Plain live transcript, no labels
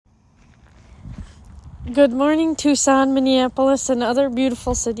Good morning, Tucson, Minneapolis, and other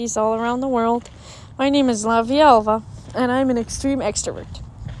beautiful cities all around the world. My name is Lavia Alva, and I'm an extreme extrovert.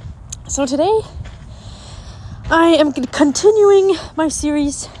 So today, I am continuing my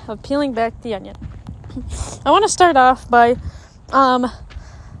series of peeling back the onion. I want to start off by,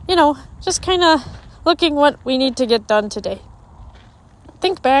 just kind of looking what we need to get done today.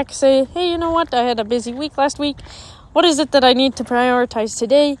 Think back, say, hey, you know what? I had a busy week last week. What is it that I need to prioritize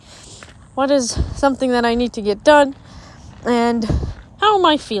today? What is something that I need to get done? And how am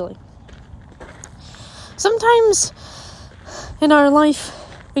I feeling? Sometimes in our life,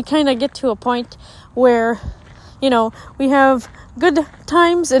 we kind of get to a point where, we have good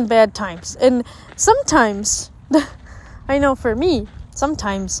times and bad times. And sometimes, I know for me,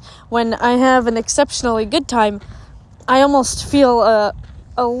 sometimes when I have an exceptionally good time, I almost feel a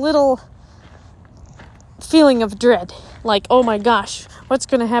little feeling of dread. Like, oh my gosh, what's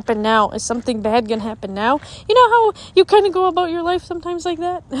going to happen now? Is something bad going to happen now? You know how you kind of go about your life sometimes like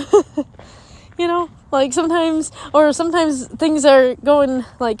that? Like sometimes things are going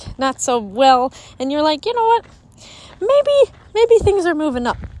like not so well. And you're like, you know what? Maybe things are moving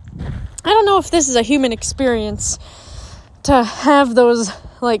up. I don't know if this is a human experience to have those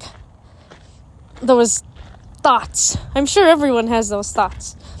thoughts. I'm sure everyone has those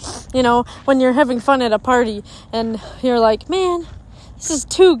thoughts. When you're having fun at a party and you're like, man, this is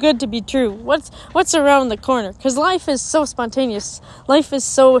too good to be true. What's around the corner? Because life is so spontaneous. Life is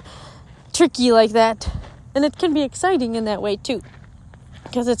so tricky like that. And it can be exciting in that way too.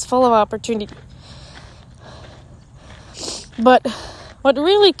 Because it's full of opportunity. But what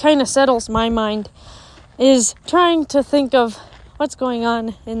really kind of settles my mind is trying to think of what's going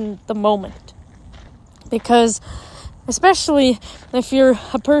on in the moment. Because especially if you're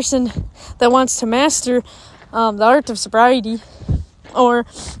a person that wants to master the art of sobriety or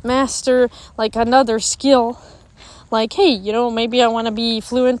master like another skill, like, hey, maybe I want to be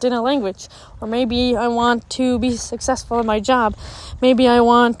fluent in a language, or maybe I want to be successful in my job, maybe I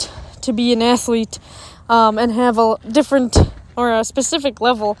want to be an athlete and have a different or a specific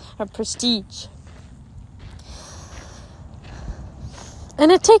level of prestige.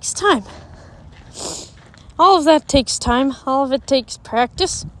 And it takes time. All of that takes time. All of it takes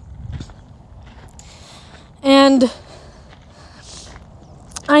practice. And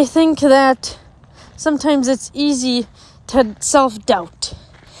I think that sometimes it's easy to self-doubt,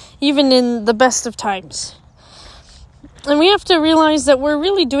 even in the best of times. And we have to realize that we're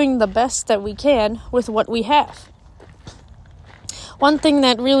really doing the best that we can with what we have. One thing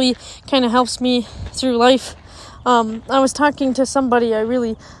that really kind of helps me through life, I was talking to somebody I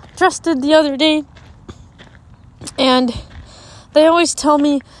really trusted the other day, and they always tell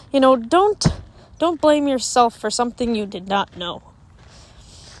me, don't blame yourself for something you did not know.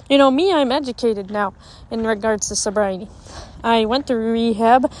 Me, I'm educated now in regards to sobriety. I went through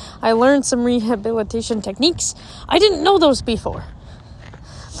rehab. I learned some rehabilitation techniques. I didn't know those before.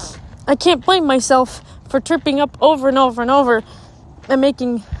 I can't blame myself for tripping up over and over and over and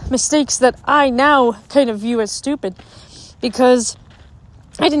making mistakes that I now kind of view as stupid because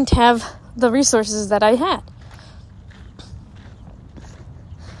I didn't have the resources that I had.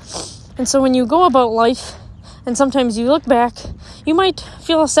 And so when you go about life and sometimes you look back, you might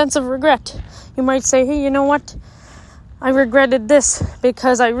feel a sense of regret. You might say, hey, you know what? I regretted this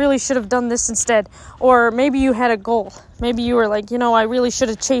because I really should have done this instead. Or maybe you had a goal. Maybe you were like, I really should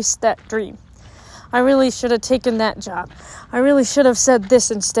have chased that dream. I really should have taken that job. I really should have said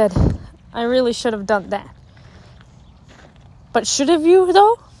this instead. I really should have done that. But should have you,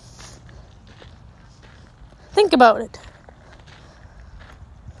 though? Think about it.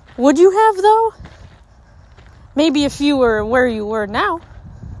 Would you have, though? Maybe if you were where you were now,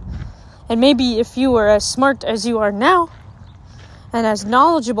 and maybe if you were as smart as you are now, and as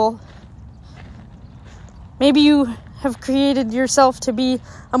knowledgeable, maybe you have created yourself to be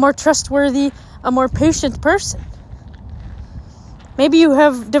a more trustworthy, a more patient person. Maybe you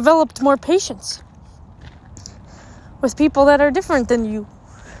have developed more patience with people that are different than you.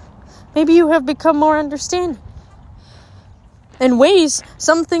 Maybe you have become more understanding. In ways,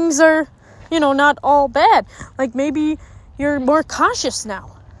 some things are, not all bad. Like maybe you're more cautious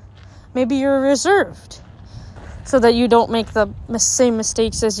now. Maybe you're reserved so that you don't make the same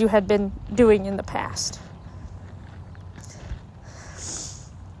mistakes as you had been doing in the past.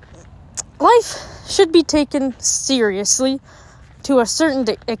 Life should be taken seriously to a certain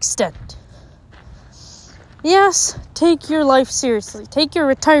extent. Yes, take your life seriously. Take your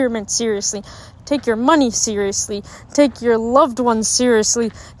retirement seriously. Take your money seriously. Take your loved ones seriously.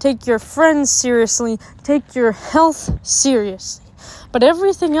 Take your friends seriously. Take your health seriously. But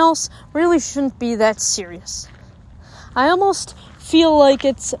everything else really shouldn't be that serious. I almost feel like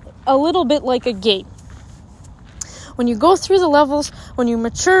it's a little bit like a game. When you go through the levels, when you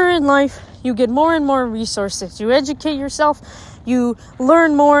mature in life, you get more and more resources. You educate yourself. You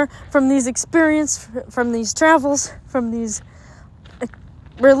learn more from these experiences, from these travels, from these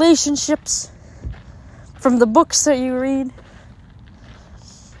relationships, from the books that you read.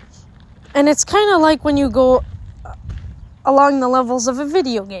 And it's kind of like when you go along the levels of a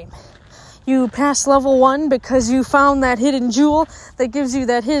video game. You pass level 1 because you found that hidden jewel that gives you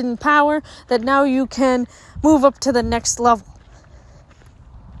that hidden power that now you can move up to the next level.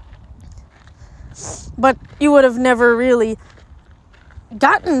 But you would have never really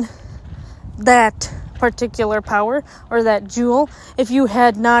gotten that particular power or that jewel if you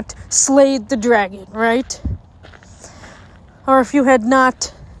had not slayed the dragon, right? Or if you had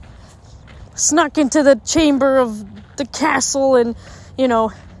not snuck into the chamber of the castle and,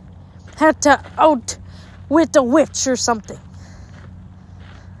 had to outwit a witch or something.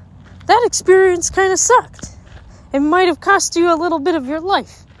 That experience kind of sucked. It might have cost you a little bit of your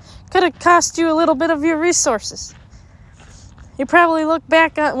life. Could have cost you a little bit of your resources. You probably look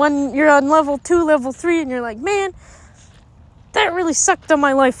back at when you're on level 2, level 3, and you're like, man, that really sucked on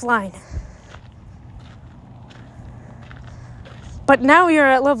my lifeline. But now you're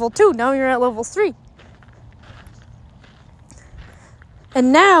at level 2, now you're at level 3.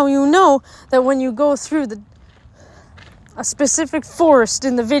 And now you know that when you go through a specific forest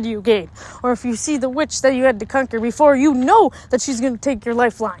in the video game, or if you see the witch that you had to conquer before, you know that she's going to take your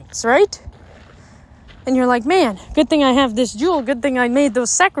lifelines, right? And you're like, man, good thing I have this jewel, good thing I made those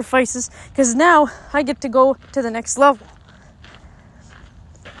sacrifices, because now I get to go to the next level.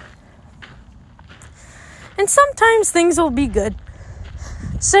 And sometimes things will be good.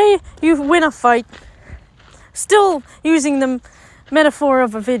 Say you win a fight, still using the metaphor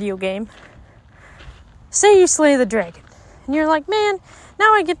of a video game. Say you slay the dragon, and you're like, man,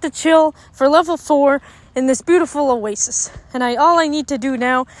 now I get to chill for level 4 in this beautiful oasis. And all I need to do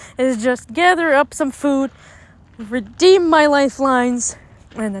now is just gather up some food, redeem my lifelines,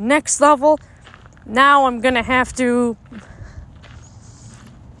 and the next level, now I'm gonna have to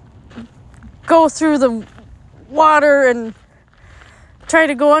go through the water and try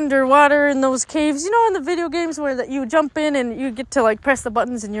to go underwater in those caves. In the video games where you jump in and you get to press the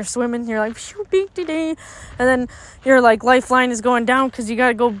buttons and you're swimming. You're like, and then your lifeline is going down because you got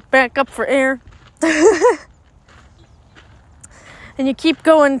to go back up for air. And you keep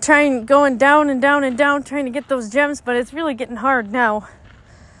going down and down and down, trying to get those gems, but it's really getting hard now.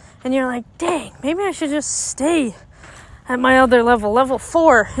 And you're like, dang, maybe I should just stay at my other level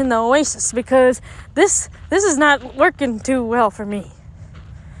 4 in the oasis, because this is not working too well for me.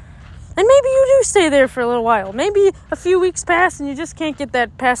 And maybe you do stay there for a little while. Maybe a few weeks pass and you just can't get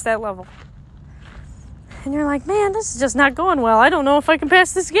past that level. And you're like, man, this is just not going well. I don't know if I can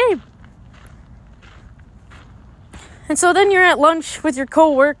pass this game. And so then you're at lunch with your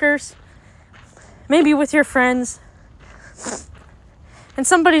co-workers, maybe with your friends. And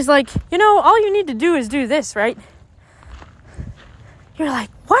somebody's like, all you need to do is do this, right? You're like,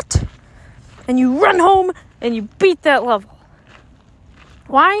 what? And you run home and you beat that level.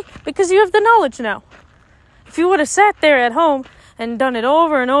 Why? Because you have the knowledge now. If you would have sat there at home and done it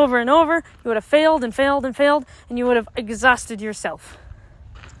over and over and over, you would have failed and failed and failed, and you would have exhausted yourself.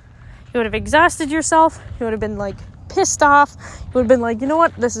 You would have exhausted yourself. You would have been pissed off. You would have been like, you know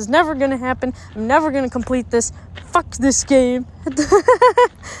what? This is never going to happen. I'm never going to complete this. Fuck this game.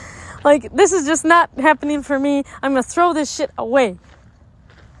 This is just not happening for me. I'm going to throw this shit away.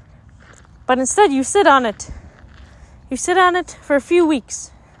 But instead, you sit on it. You sit on it for a few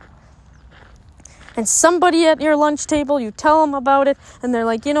weeks. And somebody at your lunch table, you tell them about it, and they're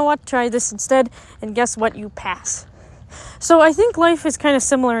like, you know what, try this instead, and guess what, you pass. So I think life is kind of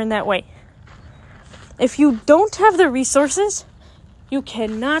similar in that way. If you don't have the resources, you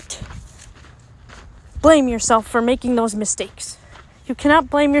cannot blame yourself for making those mistakes. You cannot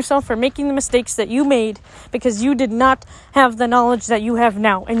blame yourself for making the mistakes that you made because you did not have the knowledge that you have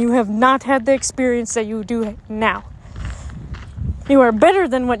now, and you have not had the experience that you do now. You are better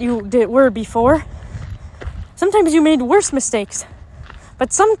than what you were before. Sometimes you made worse mistakes.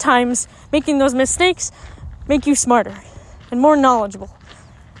 But sometimes making those mistakes make you smarter and more knowledgeable.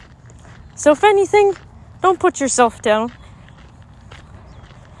 So if anything, don't put yourself down.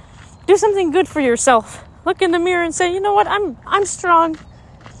 Do something good for yourself. Look in the mirror and say, you know what, I'm strong.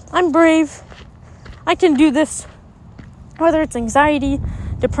 I'm brave. I can do this. Whether it's anxiety,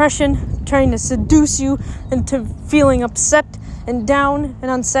 depression, trying to seduce you into feeling upset and down and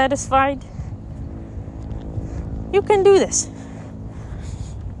unsatisfied. You can do this.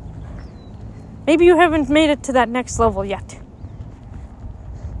 Maybe you haven't made it to that next level yet.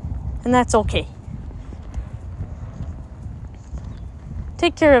 And that's okay.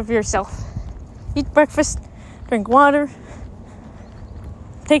 Take care of yourself. Eat breakfast, drink water,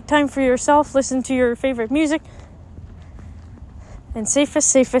 take time for yourself, listen to your favorite music, and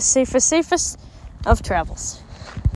safest of travels.